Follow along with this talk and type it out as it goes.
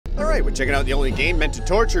right, we're checking out the only game meant to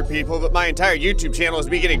torture people, but my entire YouTube channel is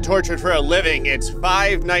me getting tortured for a living. It's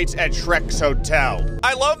 5 Nights at Shrek's Hotel.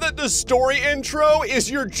 I love that the story intro is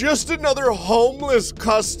you're just another homeless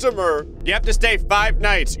customer. You have to stay 5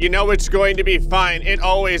 nights. You know it's going to be fine. It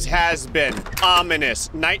always has been.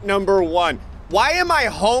 Ominous. Night number 1. Why am I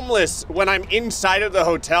homeless when I'm inside of the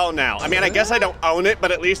hotel now? I mean, I guess I don't own it, but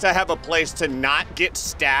at least I have a place to not get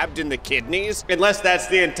stabbed in the kidneys, unless that's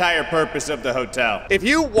the entire purpose of the hotel. If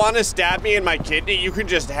you want to stab me in my kidney, you can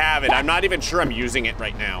just have it. I'm not even sure I'm using it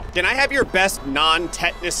right now. Can I have your best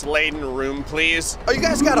non-tetanus laden room, please? Oh, you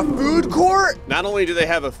guys got a food court? Not only do they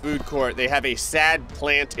have a food court, they have a sad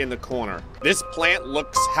plant in the corner. This plant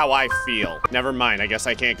looks how I feel. Never mind, I guess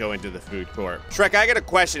I can't go into the food court. Shrek, I got a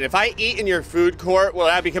question. If I eat in your food court, will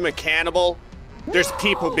I become a cannibal? There's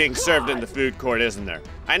people being served in the food court, isn't there?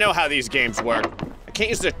 I know how these games work. I can't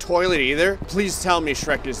use the toilet either. Please tell me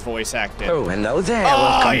Shrek is voice acted. Oh, hello there.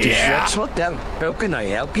 Welcome to Shrek's Hotel. How can I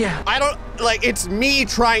help you? I don't, like, it's me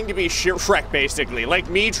trying to be Shrek, basically. Like,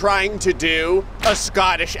 me trying to do a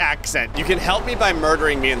Scottish accent. You can help me by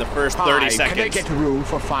murdering me in the first 30 seconds. Can I get a room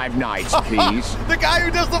for 5 nights, please? The guy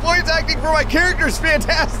who does the voice acting for my character is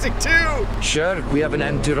fantastic, too. Sure, we have an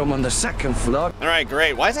empty room on the 2nd floor. All right,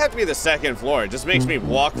 great. Why does it have to be the 2nd floor? It just makes me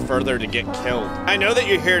walk further to get killed. I know that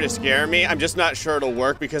you're here to scare me. I'm just not sure it'll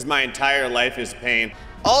work because my entire life is pain.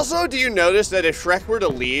 Also, do you notice that if Shrek were to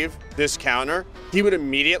leave this counter, he would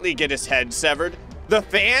immediately get his head severed? The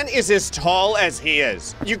fan is as tall as he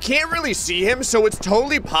is. You can't really see him, so it's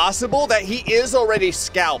totally possible that he is already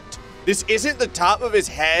scalped. This isn't the top of his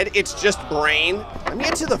head, it's just brain. Let me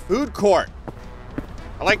get to the food court.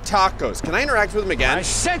 I like tacos. Can I interact with him again? I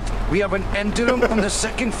said we have an empty room on the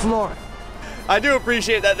 2nd floor. I do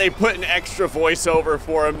appreciate that they put an extra voiceover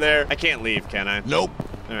for him there. I can't leave, can I? Nope.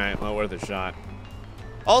 All right, well, worth a shot.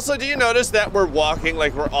 Also, do you notice that we're walking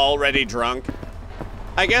like we're already drunk?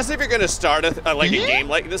 I guess if you're gonna start a game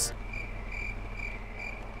like this.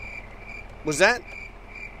 Was that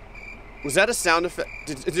a sound effect?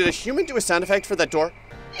 Did a human do a sound effect for that door?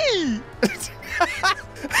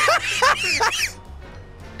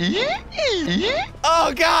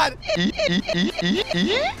 Oh, God.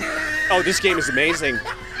 Oh, this game is amazing.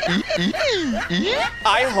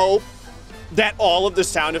 I hope that all of the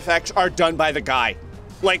sound effects are done by the guy.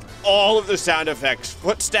 Like, all of the sound effects,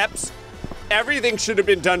 footsteps, everything should have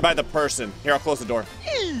been done by the person. Here, I'll close the door.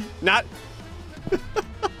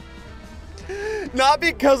 Not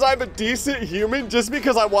because I'm a decent human, just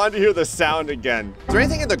because I wanted to hear the sound again. Is there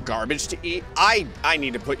anything in the garbage to eat? I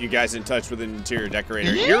need to put you guys in touch with an interior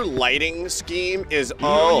decorator. Your lighting scheme is,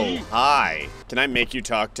 oh, hi. Can I make you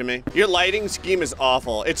talk to me? Your lighting scheme is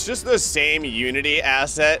awful. It's just the same Unity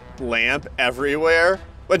asset lamp everywhere.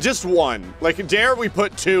 But just one. Like, dare we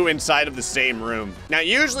put 2 inside of the same room. Now,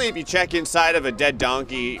 usually if you check inside of a dead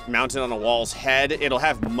donkey mounted on a wall's head, it'll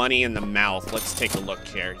have money in the mouth. Let's take a look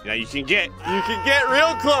here. Now, you can get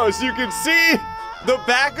real close. You can see the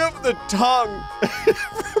back of the tongue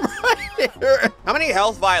right here. How many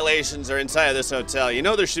health violations are inside of this hotel? You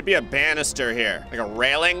know there should be a banister here, like a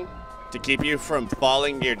railing to keep you from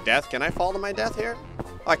falling to your death. Can I fall to my death here?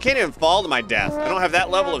 Oh, I can't even fall to my death. I don't have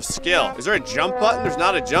that level of skill. Is there a jump button? There's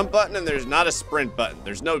not a jump button, and there's not a sprint button.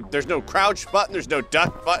 There's no crouch button. There's no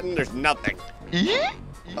duck button. There's nothing.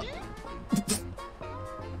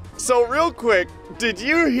 So real quick, did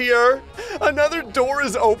you hear? Another door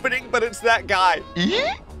is opening, but it's that guy.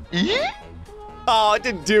 Oh, it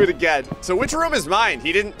didn't do it again. So which room is mine?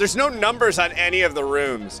 There's no numbers on any of the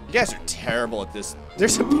rooms. You guys are terrible at this.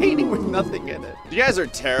 There's a painting with nothing in it. You guys are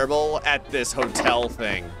terrible at this hotel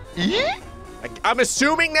thing. I'm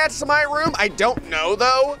assuming that's my room. I don't know,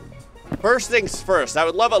 though. First things first, I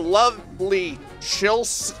would love a lovely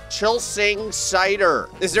Chilsing cider.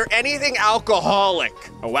 Is there anything alcoholic?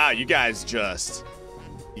 Oh, wow, you guys just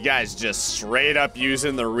straight up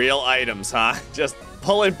using the real items, huh? Just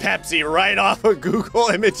pulling Pepsi right off of Google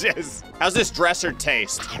Images. How's this dresser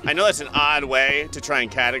taste? I know that's an odd way to try and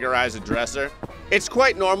categorize a dresser. It's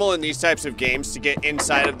quite normal in these types of games to get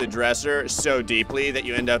inside of the dresser so deeply that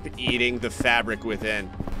you end up eating the fabric within.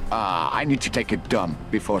 I need to take a dump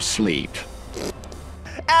before sleep.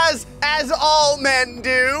 As all men do,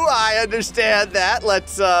 I understand that.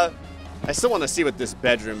 Let's, I still want to see what this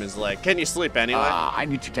bedroom is like. Can you sleep anyway? I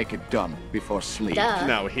need to take a dump before sleep. Duh.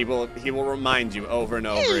 No, he will remind you over and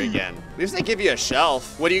over again. At least they give you a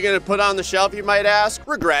shelf. What are you gonna put on the shelf, you might ask?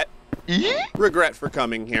 Regret. Regret for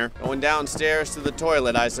coming here. Going downstairs to the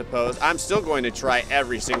toilet, I suppose. I'm still going to try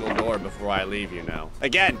every single door before I leave, you know.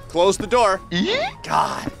 Again, close the door.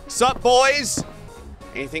 God. Sup, boys?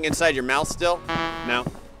 Anything inside your mouth still? No.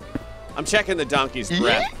 I'm checking the donkey's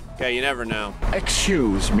breath. Okay, you never know.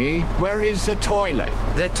 Excuse me, where is the toilet?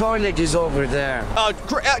 The toilet is over there.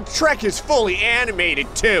 Shrek is fully animated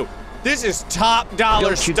too. This is top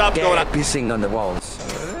dollar stuff going on. Pissing on the walls.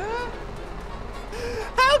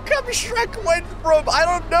 How come Shrek went from, I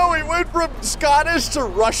don't know, he went from Scottish to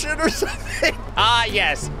Russian or something? Ah,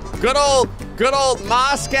 yes. Good old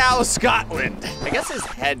Moscow, Scotland. I guess his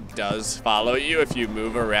head does follow you if you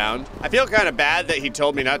move around. I feel kind of bad that he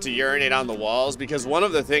told me not to urinate on the walls because one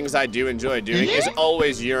of the things I do enjoy doing is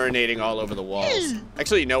always urinating all over the walls.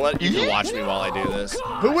 Actually, you know what? You can watch me while I do this.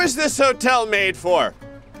 Who is this hotel made for?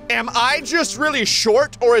 Am I just really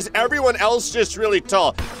short or is everyone else just really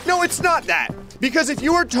tall? No, it's not that. Because if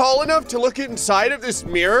you were tall enough to look inside of this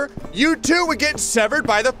mirror, you too would get severed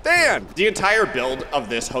by the fan. The entire build of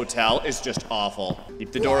this hotel is just awful.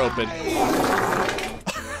 Keep the door open.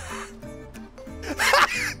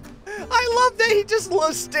 I love that he just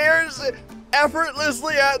stares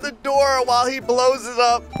effortlessly at the door while he blows it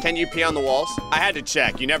up. Can you pee on the walls? I had to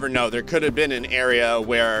check. You never know. There could have been an area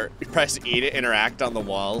where you press E to interact on the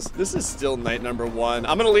walls. This is still night number 1.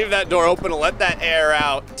 I'm gonna leave that door open and let that air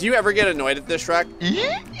out. Do you ever get annoyed at this, Shrek?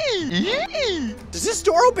 Does this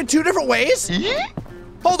door open 2 different ways?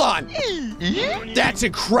 Hold on. That's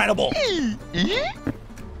incredible.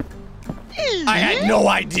 I had no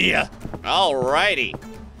idea. Alrighty.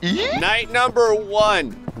 Night number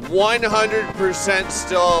 1. 100%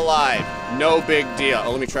 still alive. No big deal. Oh,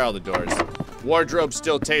 let me try all the doors. Wardrobe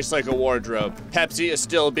still tastes like a wardrobe. Pepsi is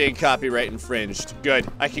still being copyright infringed. Good.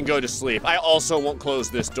 I can go to sleep. I also won't close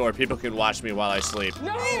this door. People can watch me while I sleep.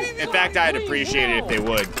 No, in fact, I'd appreciate it if they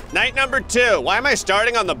would. Night number 2. Why am I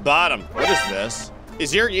starting on the bottom? What is this?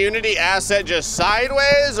 Is your Unity asset just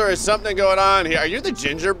sideways or is something going on here? Are you the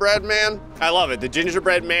gingerbread man? I love it. The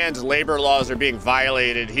gingerbread man's labor laws are being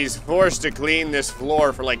violated. He's forced to clean this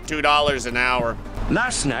floor for like $2 an hour.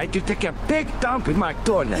 Last night, you took a big dump in my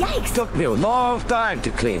toilet. Yikes. Took me a long time to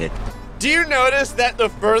clean it. Do you notice that the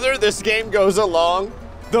further this game goes along,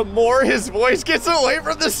 the more his voice gets away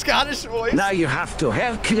from the Scottish voice? Now you have to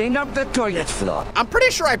help clean up the toilet floor. I'm pretty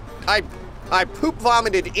sure I poop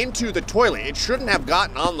vomited into the toilet. It shouldn't have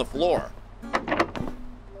gotten on the floor.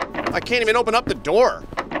 I can't even open up the door.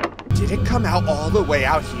 Did it come out all the way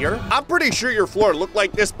out here? I'm pretty sure your floor looked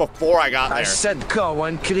like this before I got there. I said go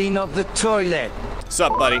and clean up the toilet.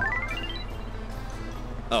 Sup, buddy?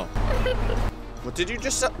 Oh. What did you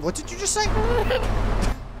just say? What did you just say?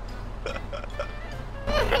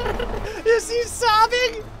 Is he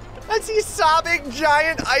sobbing? Is he sobbing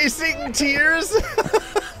giant icing tears?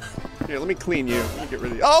 Here, let me clean you. Let me get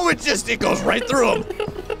rid of you. Oh, it goes right through him.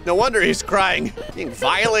 No wonder he's crying. Being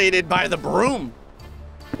violated by the broom.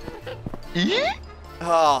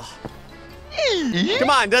 Oh. Come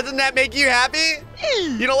on, doesn't that make you happy?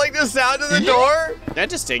 You don't like the sound of the door? Can I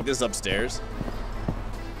just take this upstairs?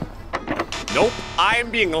 Nope, I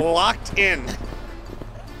am being locked in.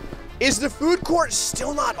 Is the food court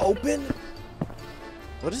still not open?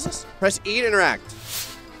 What is this? Press E to interact.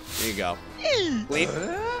 There you go. Clean.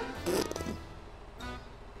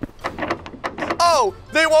 Oh,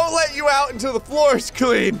 they won't let you out until the floor is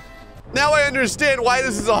clean. Now I understand why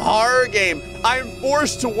this is a horror game. I'm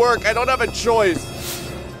forced to work. I don't have a choice.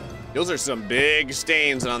 Those are some big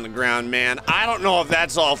stains on the ground, man. I don't know if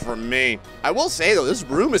that's all from me. I will say, though, this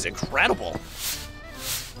room is incredible.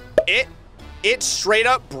 It straight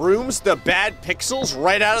up brooms the bad pixels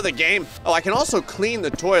right out of the game. Oh, I can also clean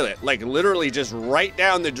the toilet, like literally just right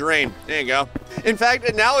down the drain. There you go. In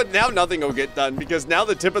fact, now nothing will get done because now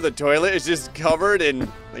the tip of the toilet is just covered in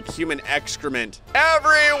like human excrement.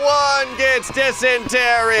 Everyone gets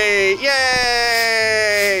dysentery,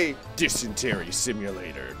 yay! Dysentery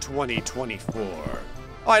Simulator 2024.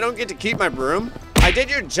 Oh, I don't get to keep my broom? I did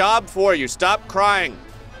your job for you, stop crying.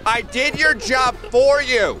 I did your job for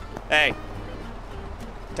you. Hey.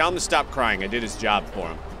 Tell him to stop crying. I did his job for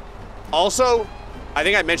him. Also, I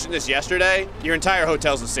think I mentioned this yesterday, your entire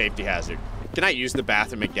hotel's a safety hazard. Can I use the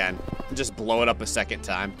bathroom again and just blow it up a second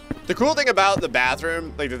time? The cool thing about the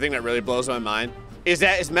bathroom, like the thing that really blows my mind, is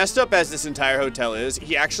that as messed up as this entire hotel is,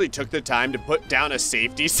 he actually took the time to put down a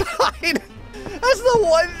safety sign. That's the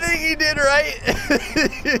one thing he did right.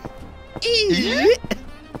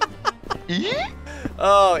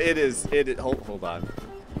 Oh, it is, hold on.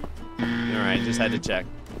 All right, just had to check.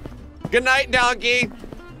 Good night, donkey.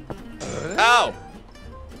 Oh.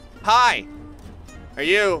 Hi. Are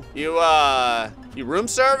you room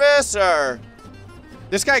service or?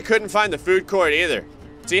 This guy couldn't find the food court either.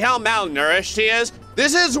 See how malnourished he is?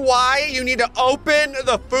 This is why you need to open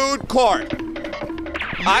the food court.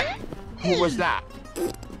 Who was that?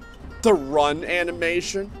 The run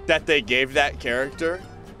animation that they gave that character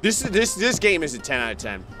This game is a 10 out of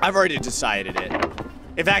 10. I've already decided it.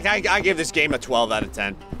 In fact, I give this game a 12 out of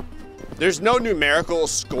 10. There's no numerical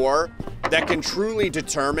score that can truly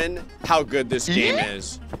determine how good this game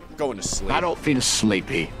is. I'm going to sleep. I don't feel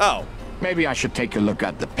sleepy. Oh. Maybe I should take a look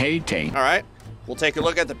at the painting. All right. We'll take a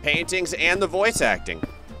look at the paintings and the voice acting.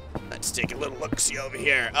 Let's take a little look-see over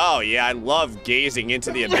here. Oh, yeah, I love gazing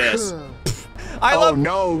into the abyss. Oh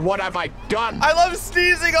no, what have I done? I love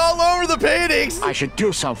sneezing all over the paintings. I should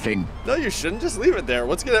do something. No, you shouldn't. Just leave it there.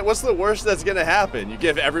 What's the worst that's gonna happen? You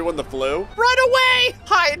give everyone the flu? Run away!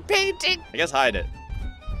 Hide painting! I guess hide it.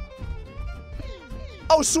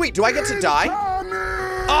 Oh, sweet. Do I get to die?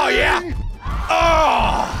 Oh, yeah.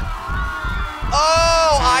 Oh!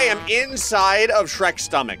 Oh, I am inside of Shrek's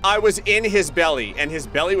stomach. I was in his belly, and his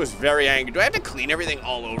belly was very angry. Do I have to clean everything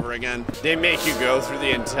all over again? They make you go through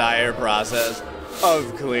the entire process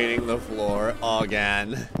of cleaning the floor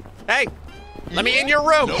again. Hey, let me in your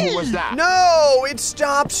room. Who was that? No, it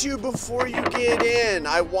stops you before you get in.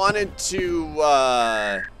 I wanted to,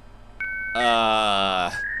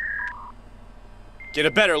 get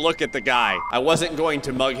a better look at the guy. I wasn't going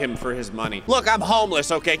to mug him for his money. Look, I'm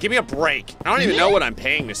homeless, okay? Give me a break. I don't even know what I'm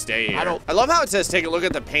paying to stay here. I love how it says take a look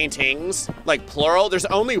at the paintings, like plural. There's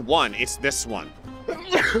only one. It's this one.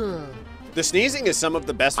 The sneezing is some of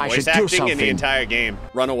the best voice acting in the entire game.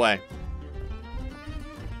 Run away.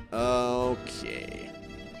 Okay.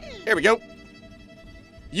 Here we go.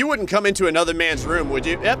 You wouldn't come into another man's room, would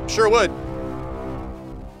you? Yep, sure would.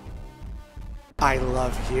 I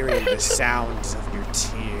love hearing the sounds of your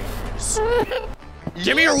tears.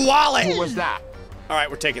 Give me your wallet! Who was that? All right,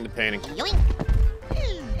 we're taking the painting.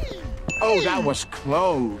 Oh, that was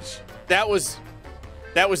clothes. That was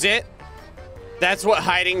it? That's what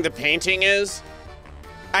hiding the painting is?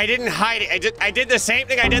 I didn't hide it. I did the same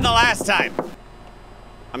thing I did the last time.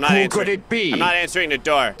 I'm not answering. Who could it be? I'm not answering the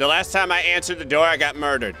door. The last time I answered the door, I got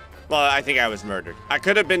murdered. Well, I think I was murdered. I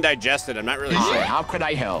could have been digested. I'm not really sure. How could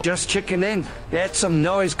I help? Just checking in. There's some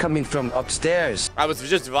noise coming from upstairs. I was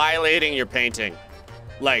just violating your painting.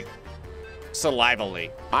 Like, salivally.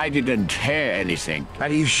 I didn't hear anything. Are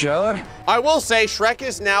you sure? I will say Shrek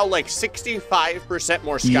is now like 65%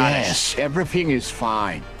 more Scottish. Yes, everything is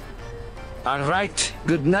fine. All right.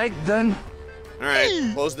 Good night, then. All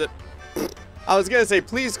right, close the... I was gonna say,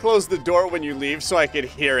 please close the door when you leave so I could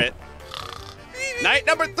hear it. Night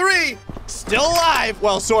number 3, still alive.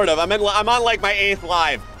 Well, sort of. I'm on like my 8th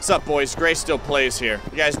live. What's up, boys? GrayStillPlays here.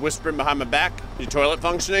 You guys whispering behind my back? Your toilet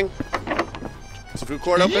functioning? Is the food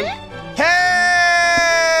court open? Hey!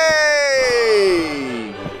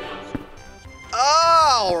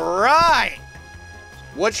 All right.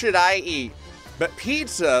 What should I eat? But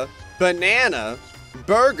pizza, banana,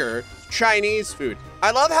 burger, Chinese food.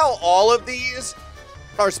 I love how all of these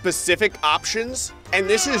are specific options, and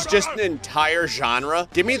this is just an entire genre.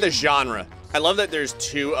 Give me the genre. I love that there's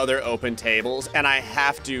 2 other open tables, and I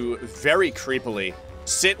have to, very creepily,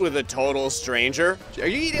 sit with a total stranger. Are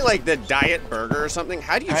you eating like the diet burger or something?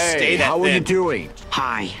 How do you stay that how thin? are you doing?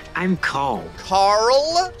 Hi, I'm Carl.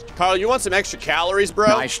 Carl? Carl, you want some extra calories, bro?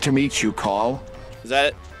 Nice to meet you, Carl. Is that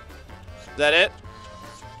it? Is that it?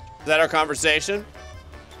 Is that our conversation?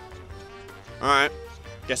 All right.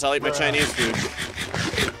 Guess I'll eat my Chinese food.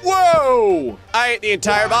 Whoa! I ate the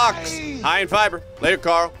entire box. High in fiber. Later,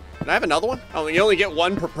 Carl. Can I have another one? Oh, you only get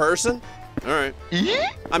 1 per person? All right.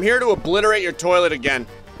 I'm here to obliterate your toilet again.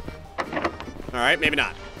 All right, maybe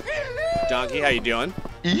not. Donkey, how you doing?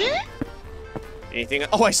 Anything?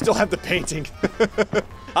 Oh, I still have the painting.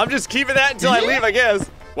 I'm just keeping that until I leave, I guess.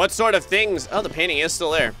 What sort of things? Oh, the painting is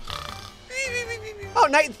still there. Oh,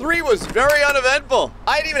 night 3 was very uneventful.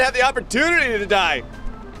 I didn't even have the opportunity to die.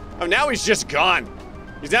 Oh, now he's just gone.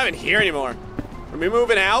 He's not even here anymore. Are we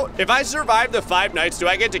moving out? If I survive the 5 nights, do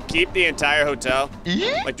I get to keep the entire hotel?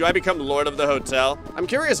 Like, do I become lord of the hotel? I'm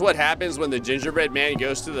curious what happens when the gingerbread man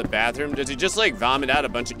goes to the bathroom. Does he just, like, vomit out a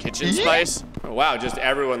bunch of kitchen spice? Oh, wow, just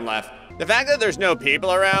everyone left. The fact that there's no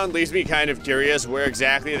people around leaves me kind of curious where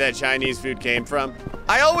exactly that Chinese food came from.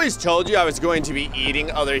 I always told you I was going to be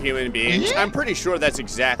eating other human beings. I'm pretty sure that's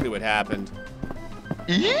exactly what happened.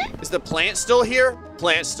 Is the plant still here?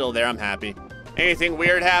 Plant's still there, I'm happy. Anything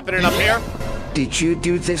weird happening up here? Did you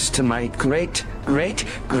do this to my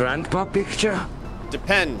great-great-grandpa picture?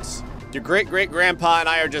 Depends. Your great-great-grandpa and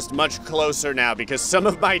I are just much closer now because some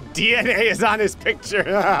of my DNA is on his picture.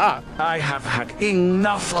 I have had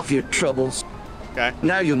enough of your troubles. Okay.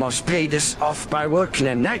 Now you must pay this off by working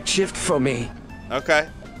a night shift for me. Okay.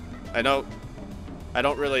 I don't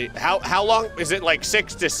really, how long, is it like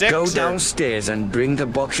 6 to 6? Go downstairs and bring the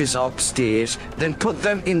boxes upstairs, then put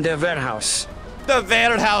them in the warehouse. The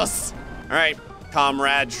warehouse. All right,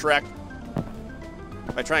 comrade Shrek.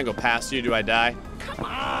 If I try and go past you, do I die? Come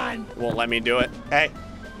on! Won't let me do it. Hey,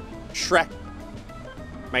 Shrek.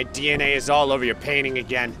 My DNA is all over your painting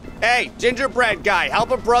again. Hey, gingerbread guy,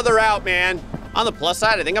 help a brother out, man. On the plus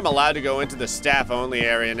side, I think I'm allowed to go into the staff-only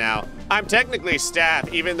area now. I'm technically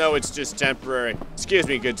staff, even though it's just temporary. Excuse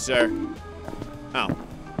me, good sir. Oh. All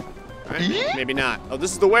right, maybe not. Oh,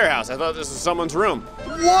 this is the warehouse. I thought this was someone's room.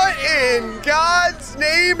 What in God's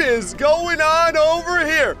name is going on over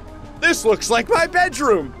here? This looks like my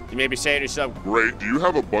bedroom. You may be saying to yourself, Great, do you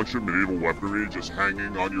have a bunch of medieval weaponry just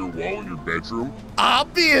hanging on your wall in your bedroom?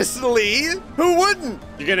 obviously. Who wouldn't?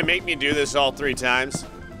 You're gonna make me do this all 3 times?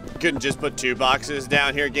 Couldn't just put 2 boxes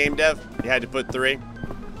down here, game dev? You had to put 3?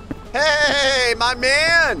 Hey, my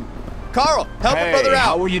man! Carl, help a brother out.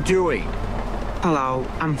 How are you doing? Hello,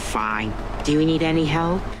 I'm fine. Do you need any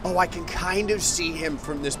help? Oh, I can kind of see him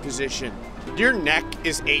from this position. Your neck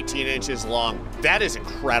is 18 inches long. That is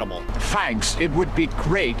incredible. Thanks. It would be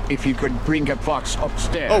great if you could bring a box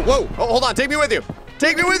upstairs. Oh, whoa. Oh, hold on. Take me with you.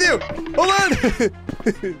 Take me with you. Hold on.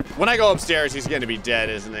 When I go upstairs, he's going to be dead,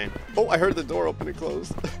 isn't he? Oh, I heard the door open and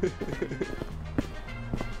close.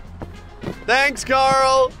 Thanks,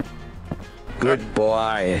 Carl. Good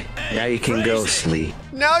boy. Now you can go sleep.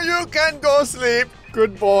 Now you can go sleep.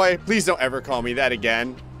 Good boy. Please don't ever call me that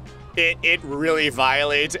again. It really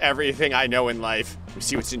violates everything I know in life. Let me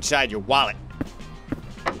see what's inside your wallet.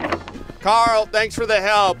 Carl, thanks for the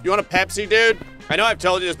help. You want a Pepsi, dude? I know I've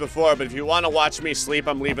told you this before, but if you want to watch me sleep,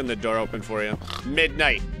 I'm leaving the door open for you.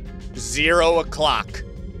 Midnight. 0 o'clock.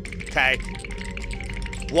 Okay?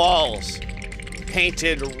 Walls.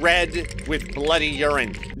 Painted red with bloody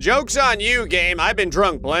urine. Joke's on you, game. I've been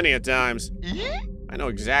drunk plenty of times. I know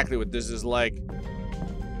exactly what this is like.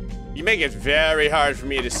 You make it very hard for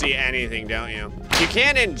me to see anything, don't you? You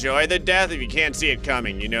can't enjoy the death if you can't see it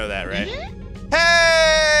coming. You know that, right?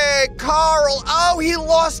 Hey, Carl! Oh, he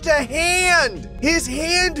lost a hand! His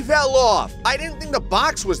hand fell off! I didn't think the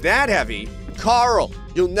box was that heavy. Carl,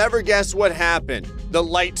 you'll never guess what happened. The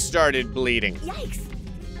light started bleeding. Yikes.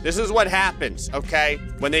 This is what happens, okay?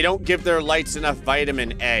 When they don't give their lights enough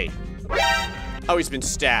vitamin A. Oh, he's been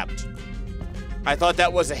stabbed. I thought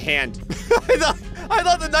that was a hand. I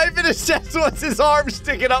thought the knife in his chest was his arm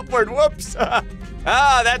sticking upward. Whoops.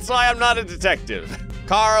 That's why I'm not a detective.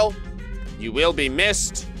 Carl, you will be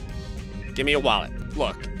missed. Give me a wallet.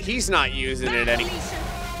 Look, he's not using it any.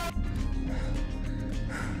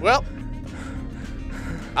 Well,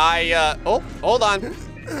 oh, hold on.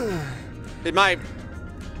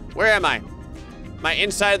 Where am I? Am I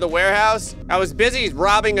inside the warehouse? I was busy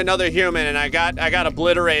robbing another human and I got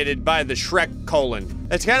obliterated by the Shrek colon.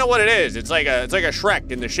 That's kind of what it is. It's like a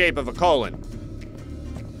Shrek in the shape of a colon.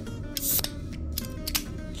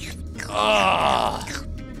 Oh,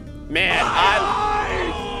 man,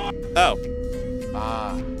 I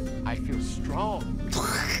feel strong.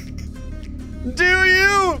 Do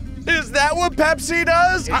you? Is that what Pepsi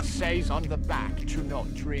does? It says on the back to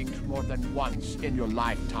not drink more than once in your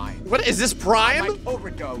lifetime. What, is this Prime? I might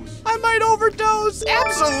overdose. I might overdose.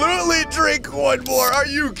 Absolutely drink one more. Are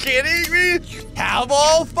you kidding me? Have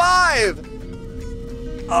all 5.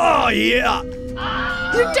 Oh, yeah.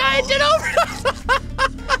 You died in overdose.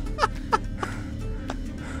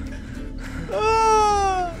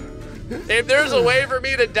 If there's a way for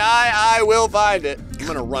me to die, I will find it. I'm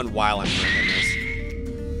gonna run while I'm drinking this.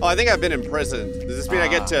 Oh, I think I've been imprisoned. Does this mean I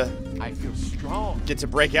feel strong. Get to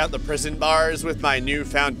break out the prison bars with my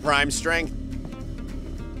newfound Prime strength?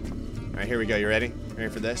 All right, here we go. You ready? Ready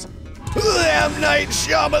for this? M. Night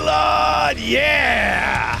Shyamalan!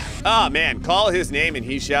 Yeah! Oh man, call his name and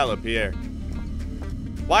he shall appear.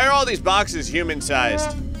 Why are all these boxes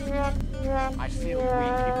human-sized? I feel weak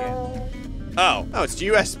again. Oh, it's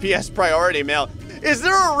USPS priority mail. Is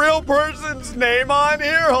there a real person's name on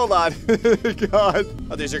here? Hold on. God.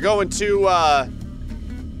 Oh, these are going to,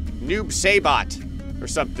 Noob Saibot or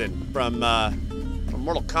something from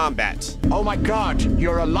Mortal Kombat. Oh my God,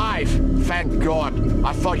 you're alive. Thank God.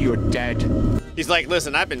 I thought you were dead. He's like,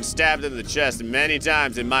 listen, I've been stabbed in the chest many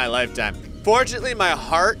times in my lifetime. Fortunately, my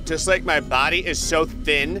heart, just like my body, is so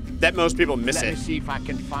thin that most people miss it. Let me see if I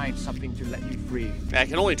can find something to let you free. I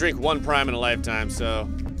can only drink 1 Prime in a lifetime, so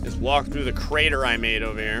just walk through the crater I made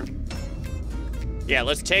over here. Yeah,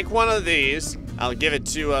 let's take one of these. I'll give it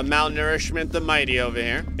to Malnourishment the Mighty over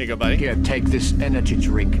here. Here you go, buddy. Here, take this energy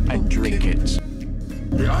drink and drink it.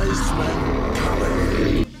 The Iceman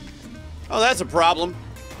coming. Oh, that's a problem.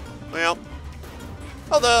 Well,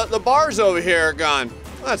 oh, the bars over here are gone.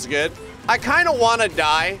 Well, that's good. I kind of want to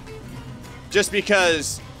die just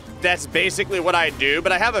because that's basically what I do,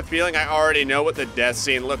 but I have a feeling I already know what the death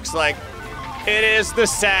scene looks like. It is the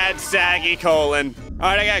sad, saggy colon. All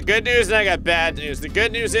right, I got good news and I got bad news. The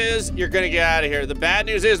good news is you're gonna get out of here. The bad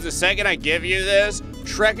news is the second I give you this,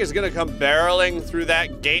 Shrek is gonna come barreling through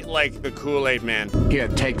that gate like the Kool-Aid Man. Here,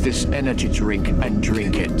 take this energy drink and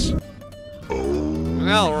drink it.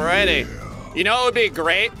 Alrighty. You know what would be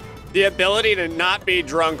great? The ability to not be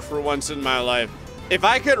drunk for once in my life. If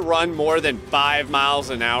I could run more than 5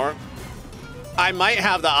 miles an hour, I might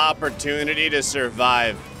have the opportunity to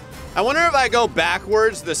survive. I wonder if I go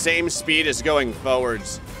backwards the same speed as going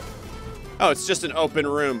forwards. Oh, it's just an open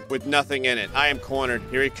room with nothing in it. I am cornered.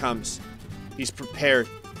 Here he comes. He's prepared.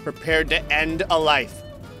 Prepared to end a life.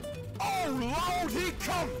 Oh, Lord, he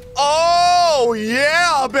comes! Oh,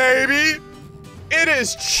 yeah, baby! It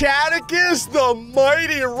is Chaticus the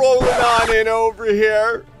Mighty rolling on in over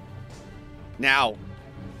here. Now,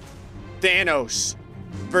 Thanos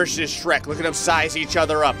versus Shrek. Look at them size each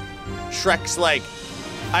other up. Shrek's like,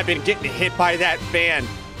 I've been getting hit by that van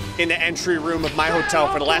in the entry room of my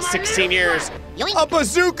hotel for the last 16 years. A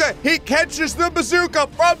bazooka! He catches the bazooka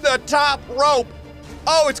from the top rope.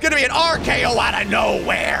 Oh, it's gonna be an RKO out of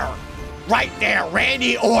nowhere. Right there,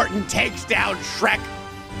 Randy Orton takes down Shrek.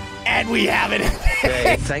 And we have it.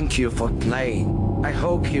 Hey, thank you for playing. I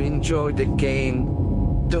hope you enjoyed the game.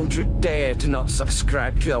 Don't you dare to not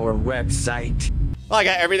subscribe to our website. Well, I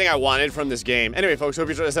got everything I wanted from this game. Anyway, folks, hope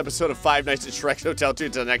you enjoyed this episode of Five Nights at Shrek's Hotel 2.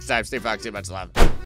 Until next time, stay foxy, much love.